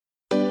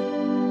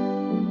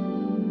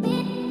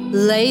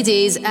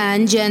Ladies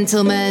and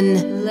gentlemen,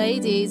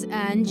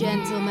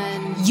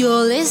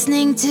 you're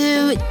listening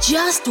to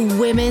Just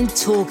Women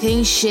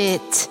Talking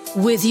Shit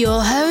with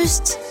your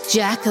host,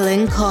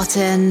 Jacqueline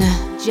Cotton.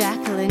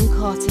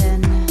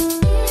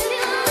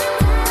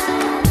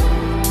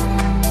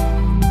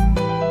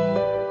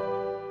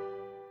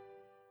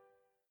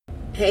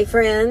 Hey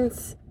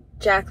friends,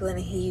 Jacqueline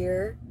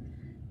here.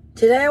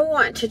 Today I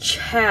want to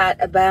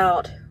chat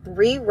about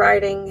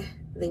rewriting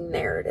the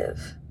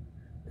narrative.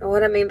 And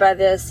what I mean by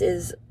this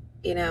is,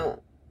 there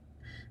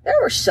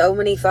were so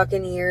many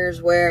fucking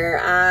years where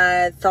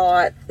I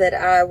thought that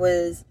I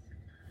was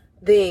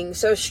being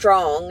so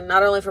strong,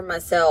 not only for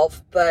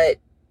myself, but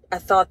I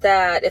thought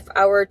that if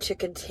I were to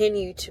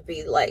continue to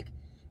be like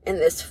in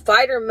this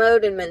fighter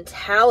mode and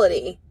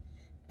mentality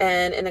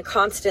and in a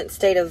constant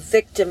state of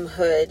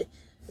victimhood,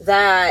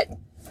 that,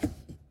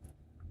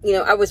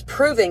 I was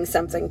proving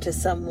something to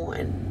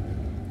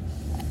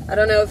someone. I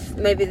don't know if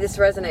maybe this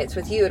resonates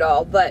with you at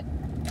all, but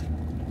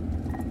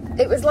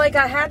it was like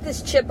I had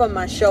this chip on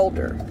my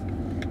shoulder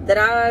that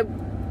I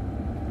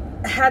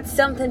had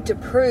something to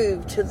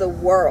prove to the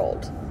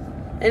world.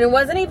 And it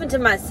wasn't even to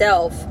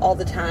myself all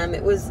the time.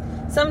 It was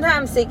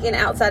sometimes seeking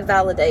outside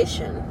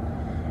validation.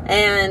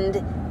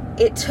 And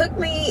it took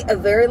me a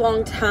very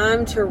long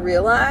time to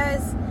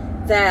realize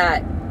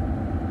that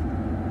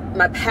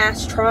my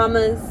past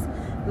traumas,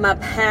 my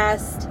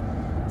past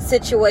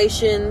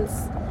situations,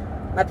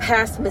 my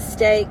past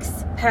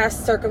mistakes,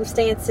 past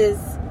circumstances,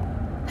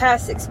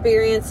 past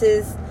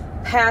experiences,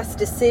 past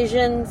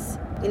decisions,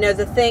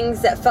 the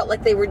things that felt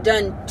like they were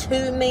done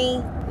to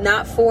me,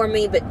 not for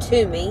me, but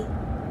to me,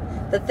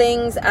 the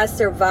things I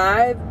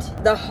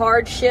survived, the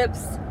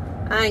hardships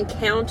I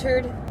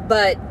encountered,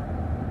 but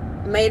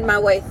made my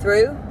way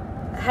through.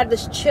 I had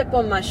this chip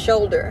on my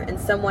shoulder and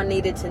someone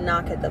needed to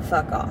knock it the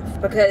fuck off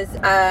because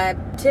I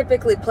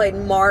typically played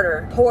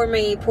martyr. Poor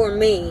me, poor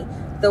me.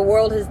 The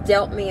world has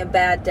dealt me a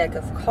bad deck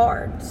of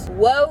cards.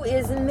 Woe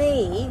is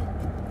me.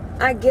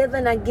 I give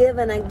and I give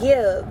and I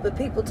give, but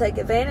people take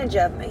advantage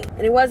of me.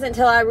 And it wasn't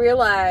until I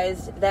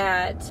realized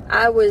that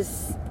I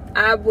was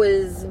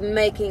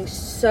making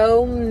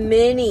so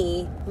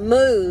many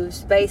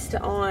moves based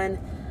on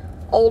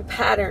old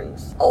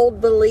patterns,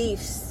 old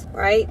beliefs,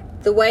 right?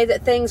 The way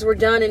that things were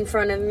done in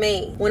front of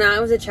me when I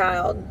was a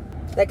child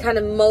that kind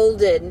of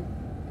molded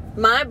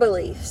my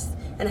beliefs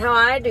and how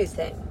I do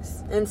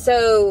things. And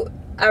so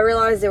I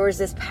realized there was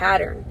this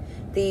pattern,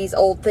 these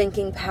old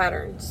thinking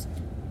patterns,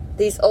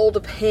 these old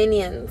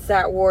opinions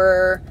that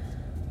were,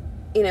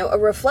 a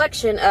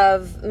reflection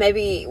of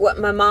maybe what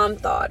my mom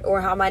thought or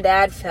how my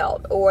dad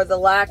felt or the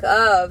lack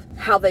of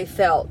how they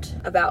felt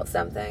about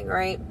something,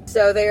 right?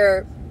 So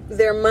they're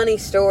money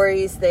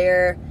stories,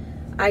 they're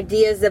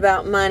ideas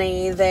about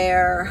money,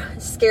 their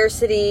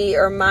scarcity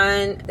or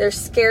lack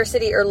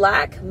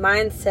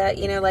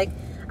mindset, like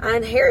I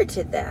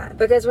inherited that.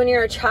 Because when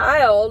you're a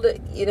child,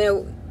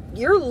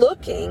 you're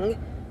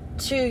looking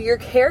to your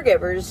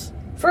caregivers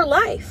for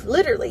life,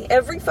 literally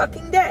every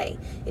fucking day.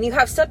 And you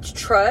have such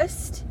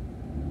trust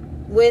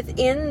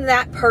within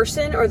that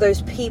person or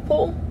those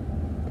people,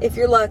 if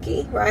you're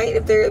lucky, right?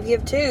 If you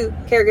have two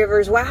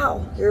caregivers,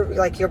 wow,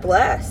 you're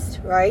blessed,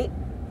 right?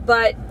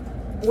 But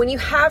when you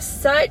have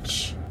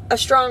such a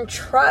strong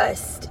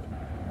trust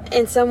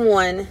in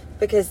someone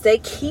because they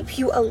keep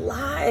you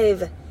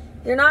alive,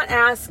 you're not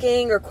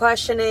asking or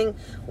questioning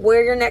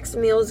where your next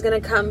meal is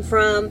going to come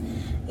from.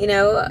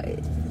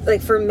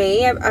 Like for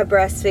me, I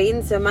breastfeed,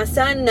 and so my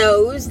son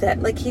knows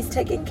that like he's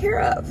taken care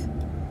of.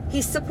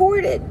 He's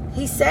supported.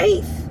 He's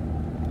safe.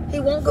 He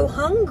won't go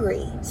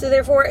hungry. So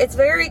therefore, it's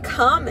very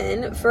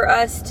common for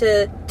us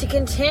to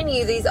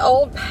continue these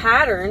old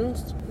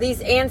patterns,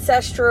 these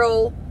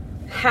ancestral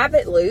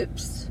habit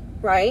loops,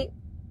 right?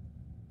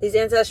 These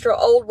ancestral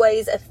old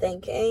ways of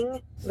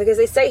thinking, because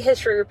they say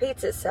history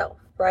repeats itself,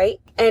 right?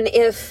 And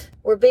if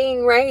we're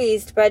being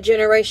raised by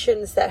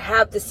generations that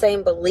have the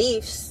same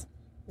beliefs,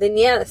 then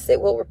yes,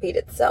 it will repeat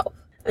itself.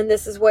 And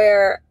this is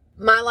where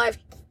my life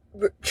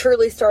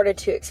truly started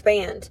to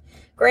expand.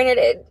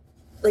 Granted,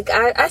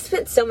 I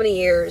spent so many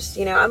years,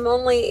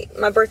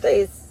 my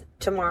birthday is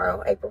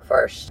tomorrow, April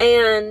 1st.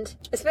 And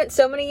I spent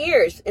so many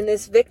years in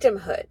this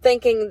victimhood,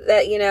 thinking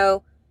that,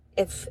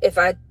 if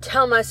I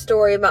tell my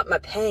story about my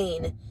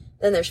pain,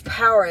 then there's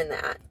power in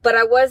that. But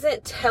I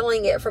wasn't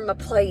telling it from a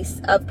place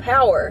of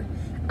power.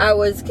 I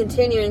was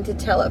continuing to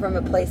tell it from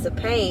a place of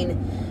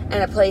pain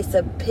and a place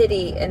of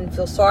pity and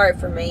feel sorry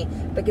for me.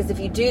 Because if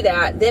you do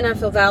that, then I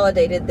feel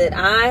validated that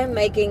I'm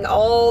making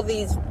all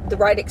the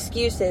right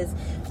excuses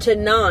to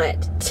not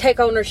take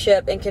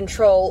ownership and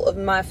control of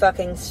my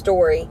fucking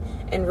story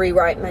and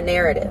rewrite my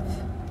narrative.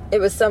 It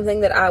was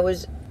something that I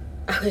was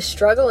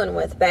struggling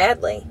with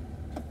badly.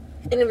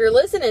 And if you're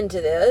listening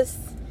to this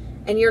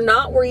and you're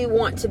not where you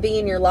want to be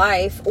in your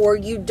life, or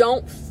you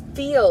don't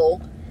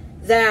feel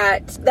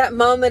that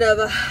moment of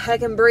I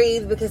can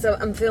breathe because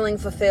I'm feeling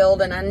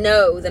fulfilled and I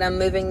know that I'm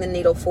moving the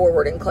needle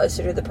forward and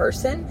closer to the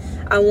person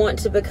I want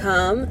to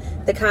become,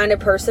 the kind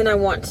of person I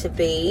want to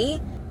be,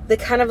 the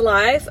kind of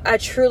life I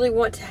truly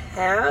want to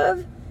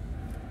have,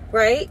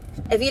 right?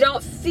 If you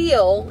don't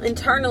feel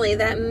internally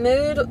that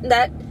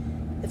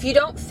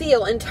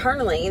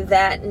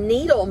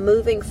needle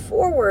moving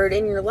forward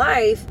in your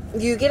life,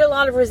 you get a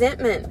lot of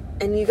resentment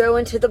and you go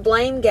into the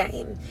blame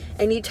game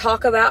and you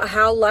talk about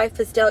how life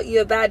has dealt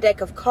you a bad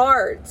deck of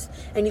cards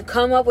and you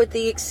come up with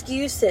the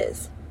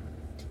excuses.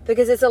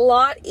 Because it's a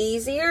lot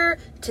easier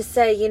to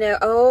say,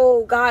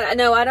 oh God, I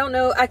don't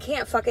know, I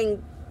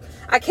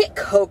can't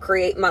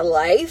co-create my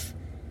life.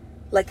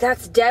 Like,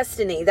 that's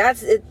destiny.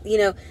 That's it,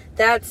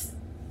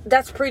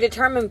 that's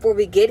predetermined before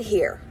we get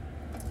here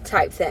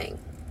type thing.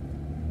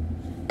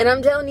 And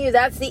I'm telling you,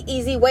 that's the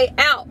easy way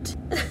out.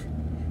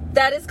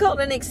 That is called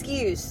an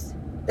excuse.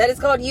 That is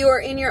called you are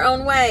in your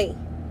own way.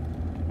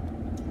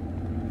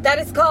 That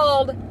is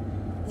called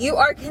you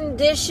are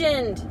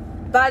conditioned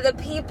by the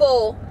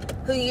people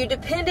who you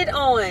depended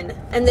on.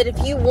 And that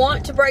if you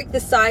want to break the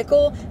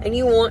cycle and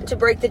you want to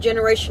break the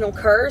generational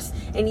curse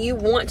and you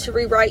want to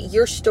rewrite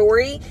your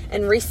story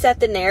and reset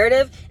the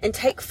narrative and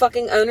take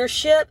fucking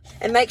ownership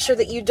and make sure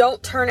that you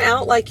don't turn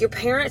out like your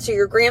parents or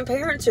your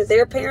grandparents or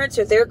their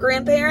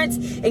grandparents,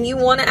 and you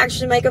want to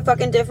actually make a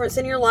fucking difference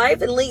in your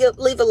life and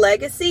leave a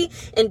legacy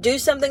and do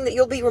something that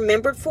you'll be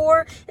remembered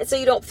for, and so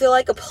you don't feel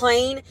like a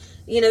plain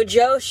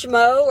Joe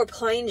Schmo or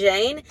plain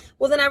Jane,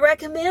 well then I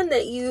recommend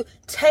that you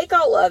take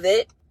all of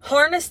it,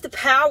 harness the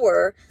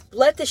power,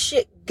 let the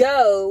shit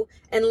go,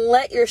 and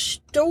let your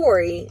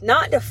story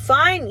not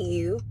define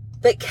you,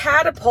 but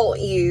catapult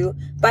you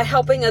by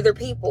helping other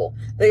people.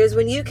 Because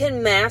when you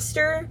can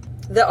master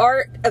the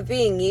art of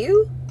being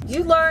you,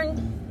 you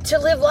learn to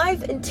live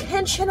life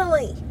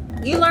intentionally.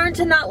 You learn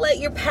to not let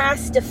your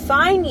past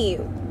define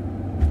you.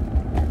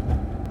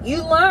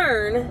 You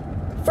learn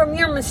from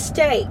your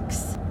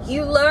mistakes.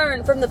 You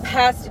learn from the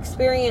past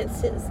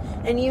experiences,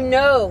 and you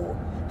know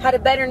how to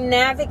better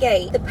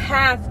navigate the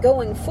path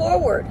going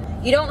forward.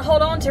 You don't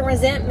hold on to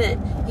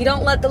resentment. You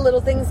don't let the little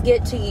things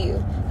get to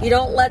you. You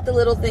don't let the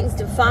little things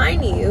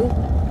define you,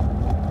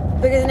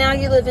 because now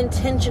you live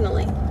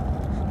intentionally,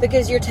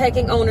 because you're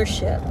taking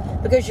ownership,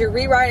 because you're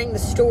rewriting the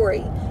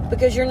story,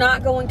 because you're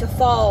not going to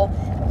fall,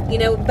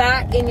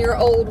 back in your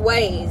old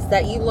ways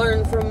that you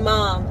learned from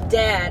mom,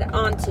 dad,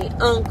 auntie,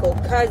 uncle,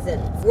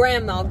 cousin,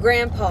 grandma,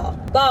 grandpa,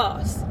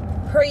 boss,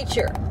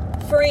 preacher,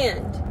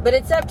 friend. But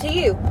it's up to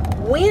you.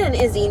 When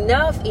is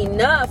enough?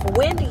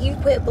 When do you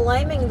quit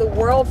blaming the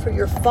world for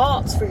your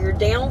faults, for your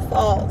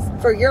downfalls,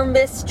 for your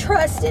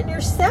mistrust in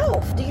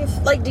yourself? Do you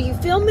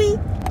feel me?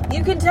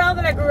 You can tell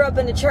that I grew up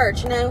in the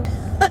church,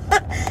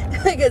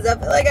 because I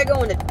feel like I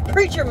go into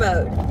preacher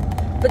mode.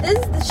 But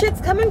the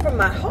shit's coming from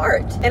my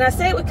heart. And I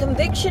say it with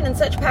conviction and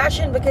such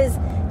passion because,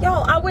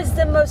 y'all, I was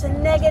the most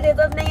negative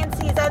of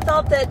Nancy's. I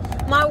thought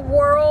that my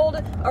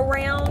world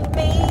around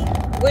me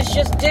was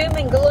just doom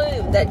and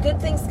gloom, that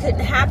good things couldn't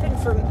happen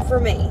for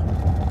me,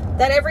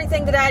 that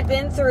everything that I had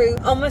been through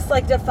almost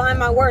like defined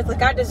my worth,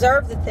 like I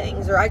deserved the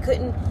things, or I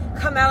couldn't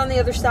come out on the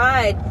other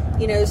side,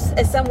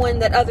 as someone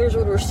that others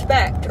would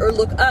respect or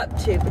look up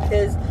to,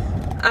 because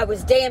I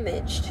was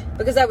damaged,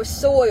 because I was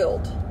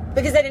soiled,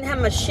 because I didn't have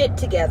my shit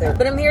together.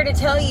 But I'm here to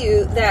tell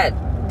you that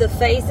the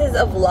phases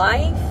of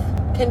life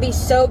can be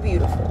so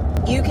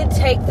beautiful. You can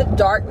take the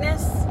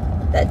darkness,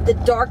 the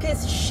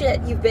darkest shit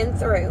you've been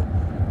through,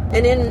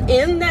 and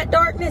in that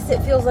darkness,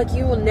 it feels like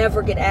you will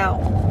never get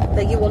out,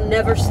 that you will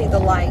never see the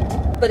light.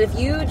 But if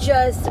you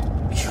just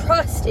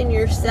trust in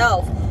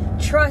yourself,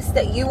 trust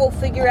that you will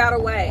figure out a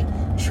way,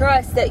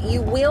 trust that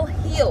you will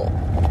heal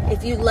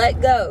if you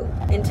let go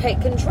and take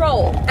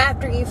control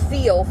after you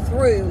feel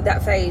through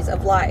that phase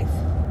of life.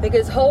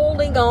 Because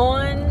holding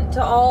on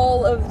to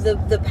all of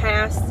the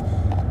past,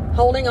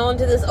 holding on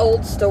to this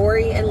old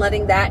story and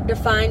letting that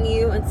define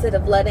you instead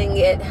of letting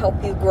it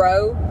help you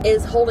grow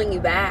is holding you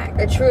back.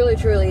 It truly,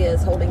 truly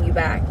is holding you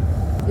back.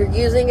 You're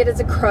using it as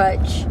a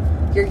crutch.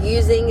 You're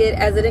using it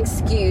as an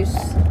excuse,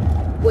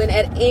 when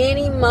at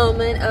any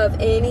moment of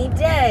any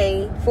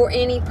day for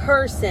any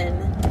person,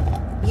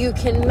 you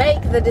can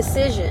make the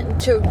decision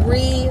to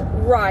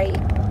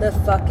rewrite the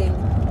fucking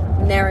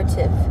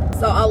narrative.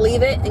 So I'll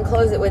leave it and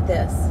close it with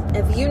this.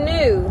 If you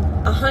knew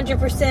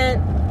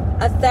 100%,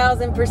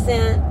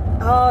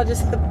 1,000%,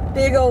 just a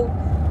big old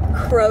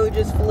crow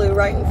just flew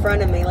right in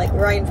front of me, like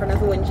right in front of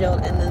the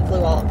windshield, and then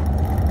flew off.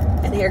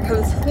 And here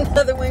comes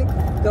another one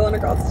going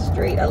across the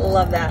street. I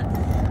love that.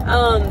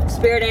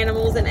 Spirit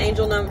animals and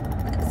angel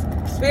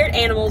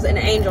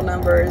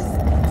numbers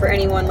for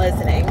anyone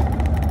listening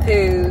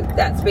who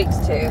that speaks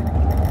to.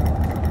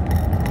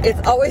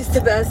 It's always the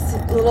best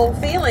little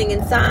feeling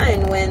and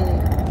sign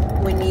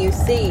when you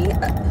see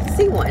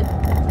one.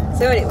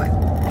 So anyway,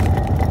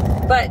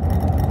 but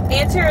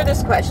answer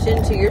this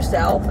question to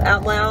yourself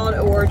out loud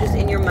or just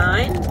in your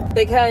mind,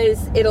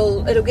 because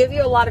it'll give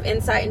you a lot of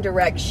insight and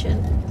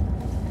direction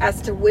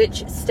as to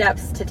which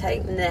steps to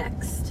take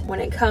next when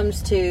it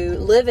comes to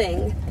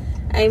living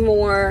a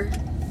more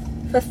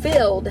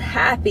fulfilled,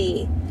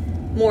 happy,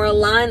 more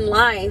aligned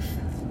life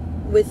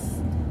with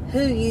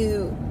who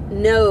you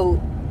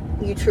know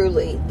you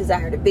truly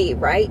desire to be,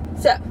 right?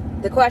 So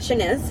the question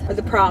is, or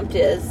the prompt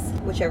is,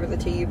 whichever the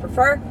two you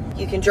prefer.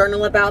 You can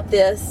journal about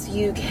this.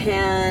 You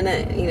can,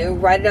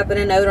 write it up in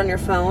a note on your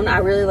phone. I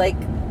really like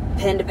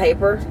pen to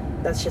paper.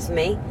 That's just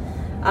me.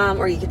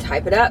 Or you could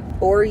type it up,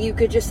 or you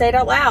could just say it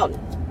out loud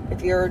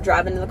if you're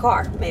driving in the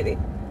car, maybe,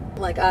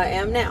 like I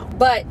am now.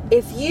 But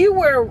if you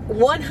were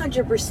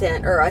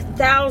 100% or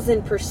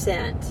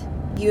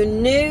 1,000%, you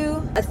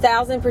knew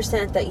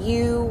 1,000% that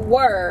you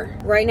were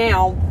right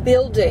now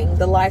building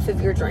the life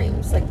of your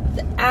dreams, like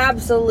the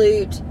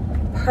absolute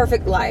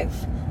perfect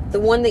life,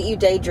 the one that you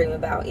daydream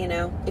about,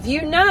 if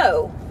you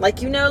know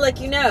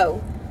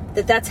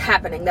that that's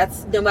happening,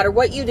 that's no matter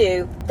what you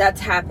do, that's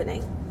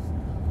happening,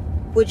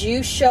 would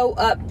you show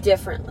up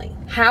differently?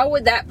 How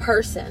would that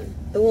person,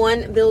 the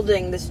one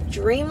building this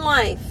dream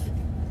life,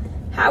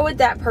 how would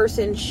that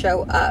person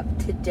show up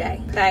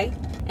today? Okay?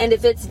 And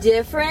if it's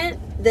different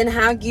than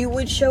how you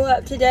would show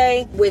up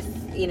today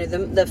with,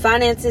 the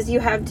finances you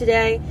have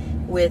today,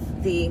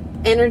 with the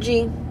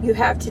energy you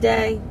have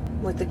today,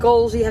 with the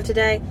goals you have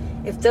today,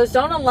 if those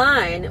don't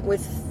align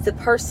with the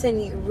person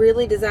you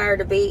really desire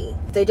to be,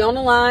 if they don't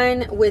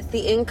align with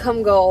the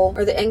income goal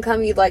or the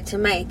income you'd like to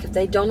make, if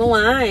they don't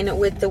align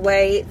with the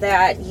way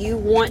that you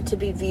want to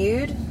be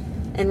viewed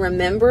and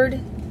remembered,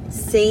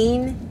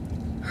 seen,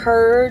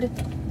 heard,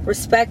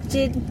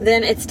 respected,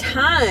 then it's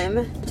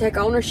time to take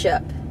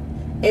ownership.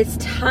 It's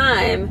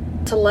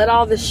time to let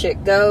all this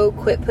shit go.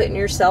 Quit putting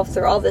yourself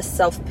through all this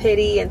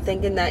self-pity and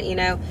thinking that,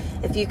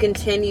 if you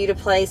continue to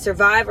play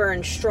survivor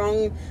and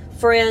strong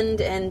friend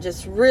and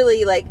just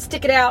really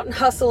stick it out and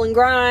hustle and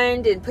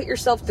grind and put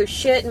yourself through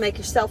shit and make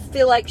yourself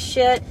feel like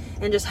shit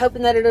and just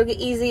hoping that it'll get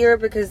easier,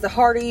 because the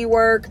harder you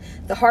work,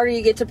 the harder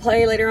you get to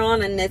play later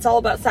on, and it's all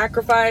about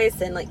sacrifice,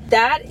 and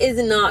that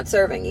is not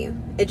serving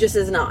you. It just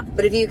is not.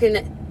 But if you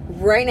can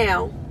right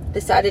now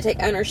decide to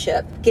take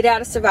ownership, get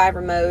out of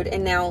survivor mode,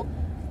 and now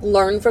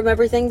learn from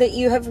everything that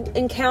you have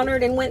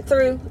encountered and went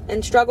through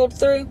and struggled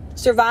through,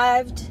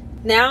 survived.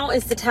 Now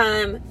is the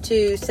time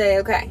to say,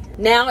 okay,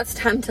 now it's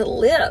time to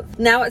live.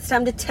 Now it's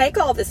time to take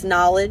all this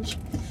knowledge,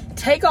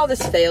 take all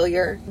this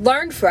failure,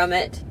 learn from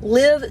it,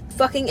 live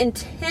fucking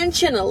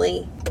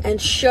intentionally,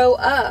 and show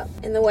up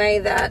in the way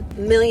that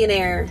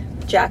millionaire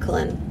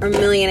Jacqueline, or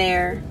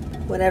millionaire,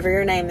 whatever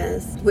your name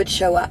is, would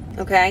show up,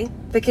 okay?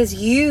 Because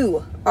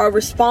you are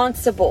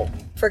responsible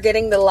for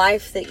getting the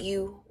life that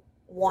you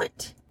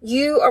want.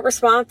 You are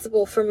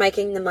responsible for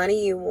making the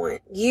money you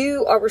want.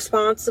 You are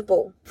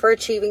responsible for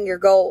achieving your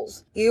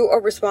goals. You are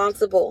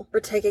responsible for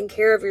taking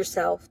care of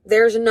yourself.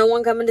 There's no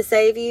one coming to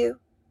save you.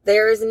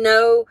 There is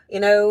no,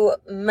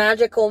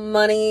 magical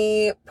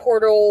money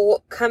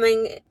portal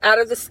coming out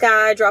of the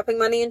sky, dropping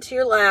money into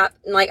your lap.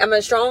 And I'm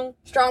a strong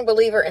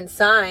believer in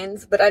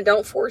signs, but I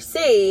don't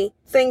foresee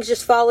things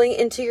just falling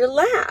into your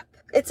lap.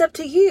 It's up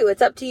to you.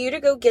 It's up to you to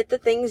go get the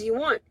things you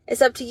want.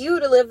 It's up to you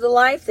to live the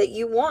life that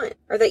you want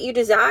or that you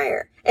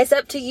desire. It's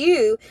up to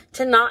you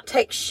to not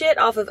take shit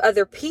off of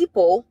other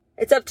people.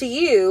 It's up to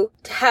you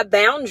to have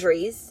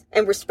boundaries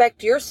and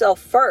respect yourself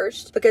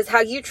first, because how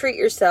you treat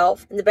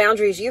yourself and the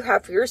boundaries you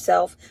have for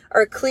yourself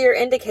are a clear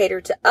indicator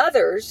to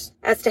others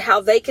as to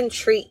how they can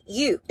treat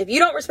you. If you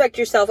don't respect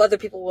yourself, other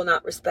people will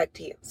not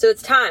respect you. So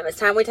it's time. It's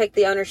time we take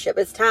the ownership.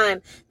 It's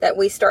time that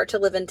we start to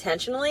live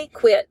intentionally,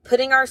 quit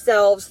putting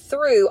ourselves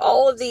through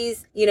all of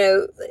these, you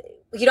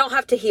don't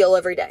have to heal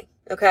every day.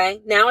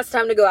 Okay? Now it's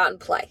time to go out and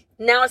play.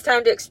 Now it's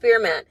time to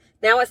experiment.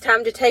 Now it's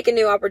time to take a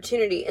new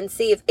opportunity and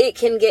see if it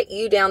can get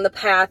you down the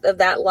path of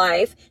that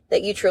life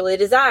that you truly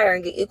desire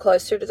and get you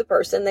closer to the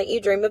person that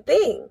you dream of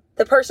being.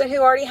 The person who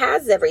already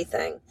has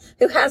everything,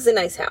 who has the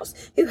nice house,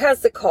 who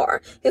has the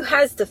car, who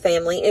has the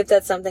family, if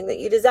that's something that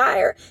you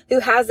desire,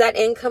 who has that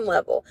income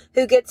level,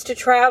 who gets to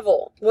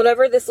travel.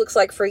 Whatever this looks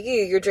like for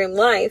you, your dream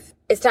life,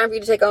 it's time for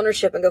you to take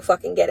ownership and go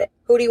fucking get it.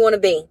 Who do you want to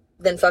be?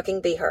 Then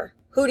fucking be her.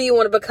 Who do you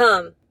want to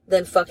become?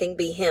 Then fucking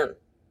be him.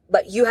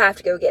 But you have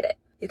to go get it.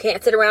 You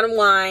can't sit around and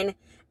whine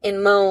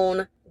and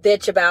moan,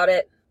 bitch about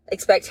it,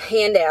 expect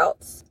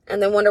handouts,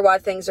 and then wonder why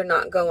things are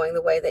not going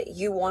the way that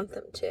you want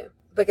them to.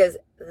 Because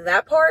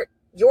that part,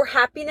 your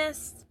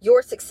happiness,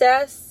 your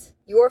success,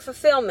 your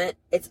fulfillment,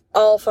 it's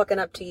all fucking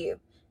up to you.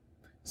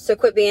 So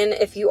quit being,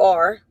 if you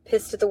are,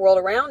 pissed at the world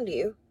around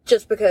you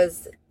just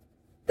because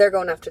they're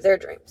going after their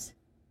dreams.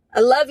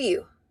 I love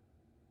you.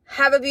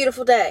 Have a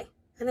beautiful day.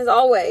 And as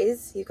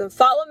always, you can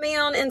follow me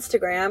on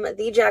Instagram,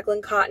 The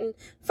Jacqueline Cotton.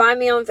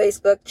 Find me on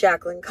Facebook,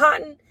 Jacqueline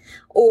Cotton.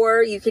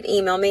 Or you can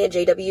email me at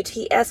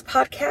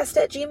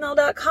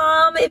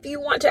jwtspodcast@gmail.com if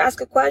you want to ask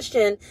a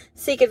question,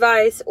 seek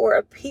advice, or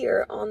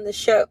appear on the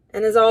show.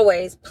 And as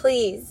always,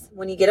 please,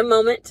 when you get a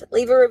moment,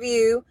 leave a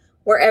review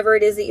wherever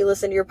it is that you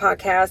listen to your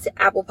podcast.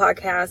 Apple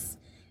Podcasts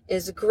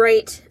is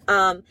great.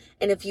 And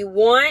if you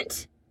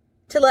want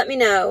to let me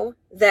know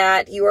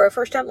that you are a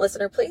first-time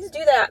listener, please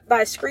do that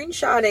by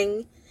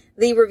screenshotting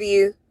the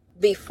review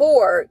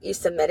before you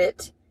submit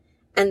it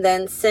and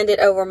then send it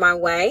over my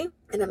way,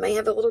 and I may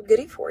have a little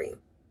goodie for you,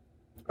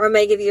 or I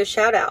may give you a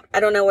shout out. I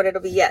don't know what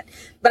it'll be yet,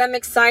 but I'm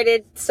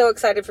excited, so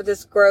excited for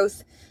this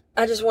growth.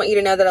 I just want you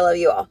to know that I love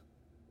you all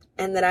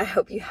and that I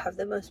hope you have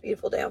the most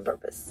beautiful day on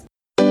purpose.